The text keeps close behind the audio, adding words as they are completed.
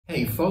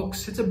Hey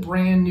folks, it's a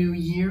brand new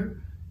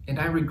year, and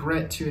I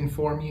regret to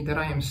inform you that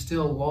I am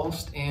still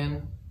lost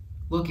and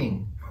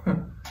looking.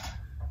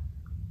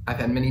 I've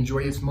had many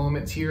joyous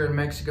moments here in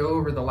Mexico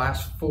over the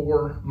last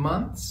 4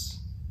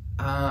 months,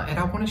 and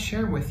I want to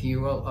share with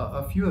you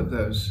a few of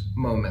those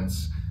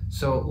moments.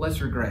 So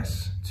let's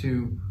regress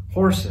to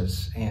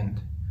horses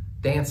and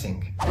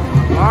dancing. All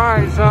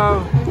right,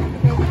 so,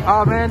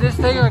 oh man, this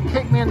thing gonna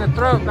kick me in the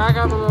throat. Back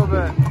up a little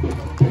bit.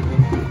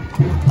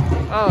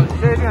 Oh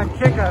shit, it's gonna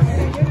kick us.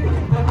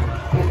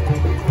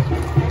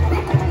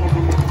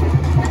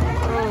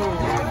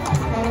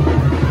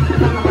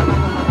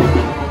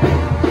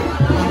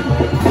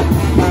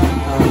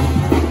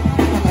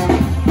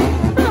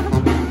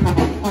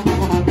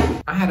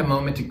 I had a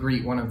moment to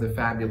greet one of the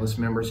fabulous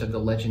members of the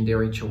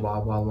legendary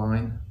Chihuahua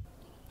line.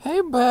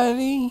 Hey,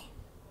 buddy.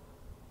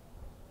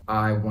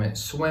 I went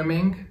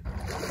swimming.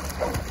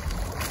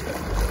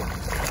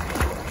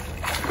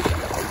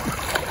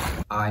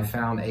 I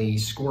found a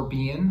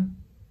scorpion.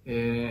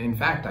 In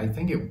fact, I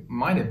think it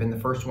might have been the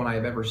first one I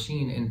have ever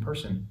seen in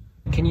person.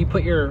 Can you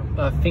put your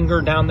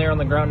finger down there on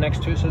the ground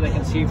next to it so they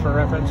can see for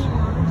reference?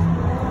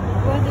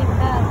 What is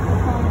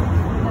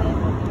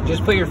that?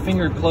 Just put your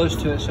finger close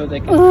to it so they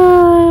can.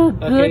 Oh,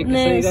 okay,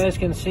 goodness. so you guys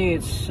can see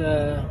it's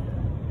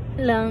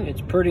Long.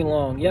 it's pretty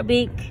long. Yep.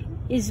 Big.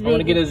 It's big. I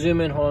want to get a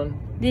zoom in on.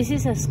 This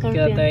is a Got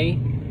scorpion.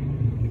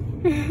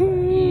 that?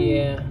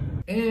 Yeah.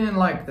 And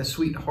like the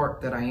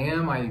sweetheart that I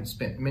am, I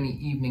spent many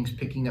evenings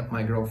picking up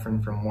my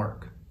girlfriend from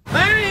work.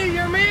 Honey,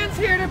 your man's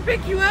here to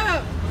pick you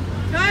up.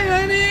 Hi,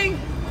 honey.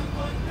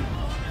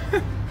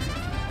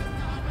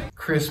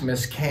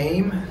 Christmas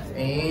came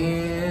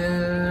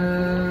and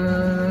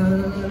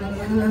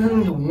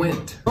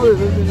went.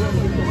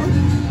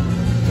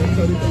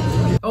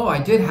 Oh, I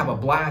did have a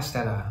blast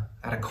at a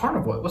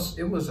carnival.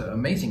 It was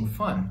amazing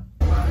fun.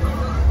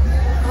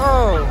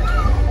 Oh.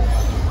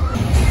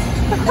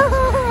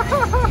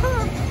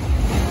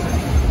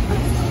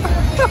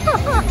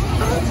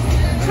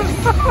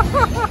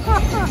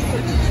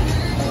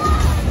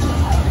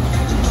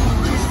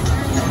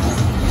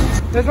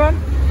 This one?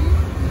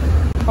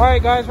 All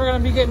right, guys, we're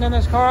gonna be getting in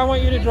this car. I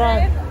want you to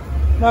drive.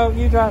 No,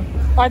 you drive.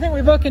 I think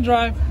we both can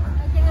drive.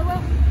 Okay, I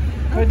will.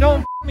 But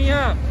don't f me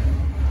up.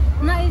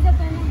 No, it's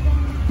okay.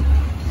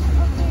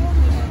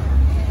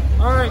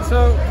 All right,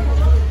 so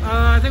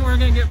I think we're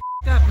gonna get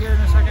f***ed up here in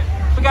a second.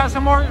 We got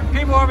some more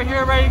people over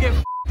here ready to get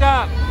f***ed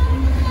up.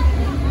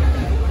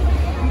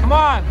 Come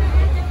on.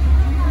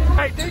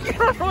 Hey, dude, you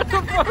don't know what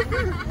the fuck.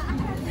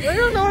 You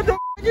don't know what the f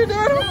you're doing.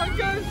 Oh my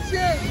god,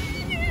 shit.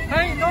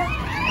 Hey, don't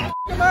f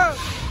him up.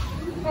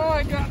 Oh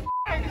my god.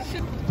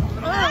 Shit.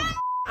 Oh.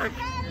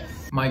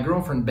 My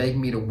girlfriend begged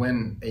me to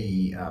win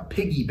a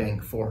piggy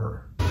bank for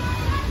her.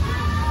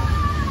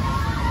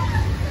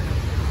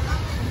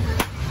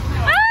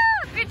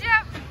 Good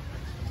job.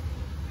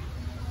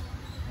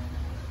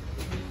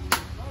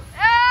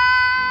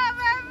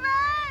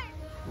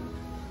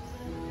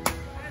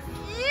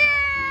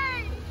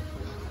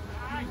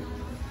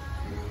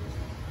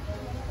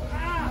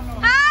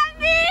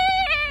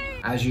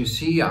 As you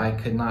see, I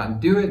could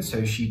not do it,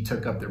 so she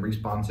took up the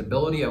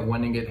responsibility of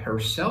winning it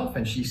herself,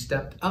 and she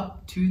stepped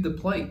up to the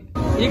plate.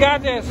 You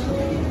got this.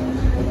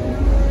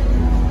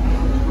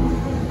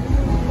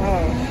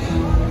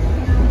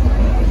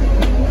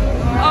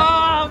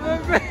 Oh,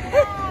 baby.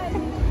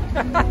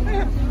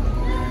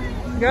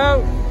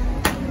 Go.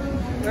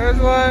 There's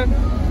one.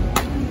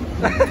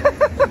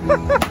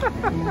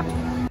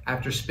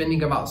 After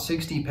spending about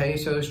 60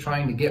 pesos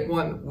trying to get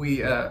one,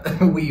 we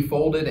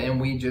folded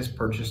and we just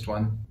purchased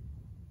one.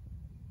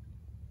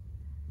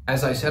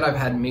 As I said, I've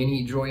had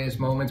many joyous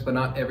moments, but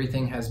not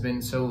everything has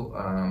been so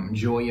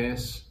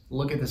joyous.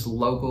 Look at this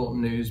local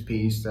news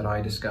piece that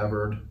I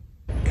discovered.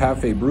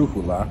 Cafe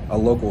Brújula, a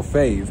local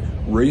fave,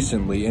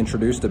 recently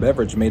introduced a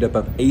beverage made up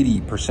of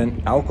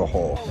 80%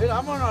 alcohol.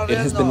 It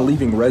has been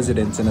leaving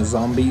residents in a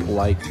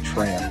zombie-like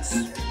trance.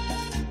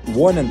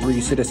 1 in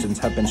 3 citizens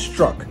have been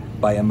struck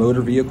by a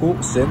motor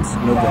vehicle since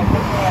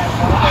November.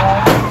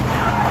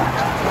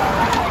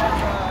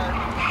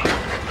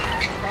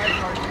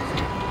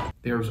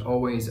 There's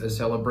always a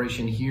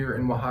celebration here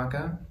in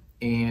Oaxaca,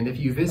 and if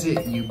you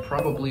visit, you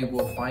probably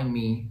will find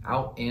me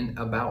out and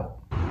about.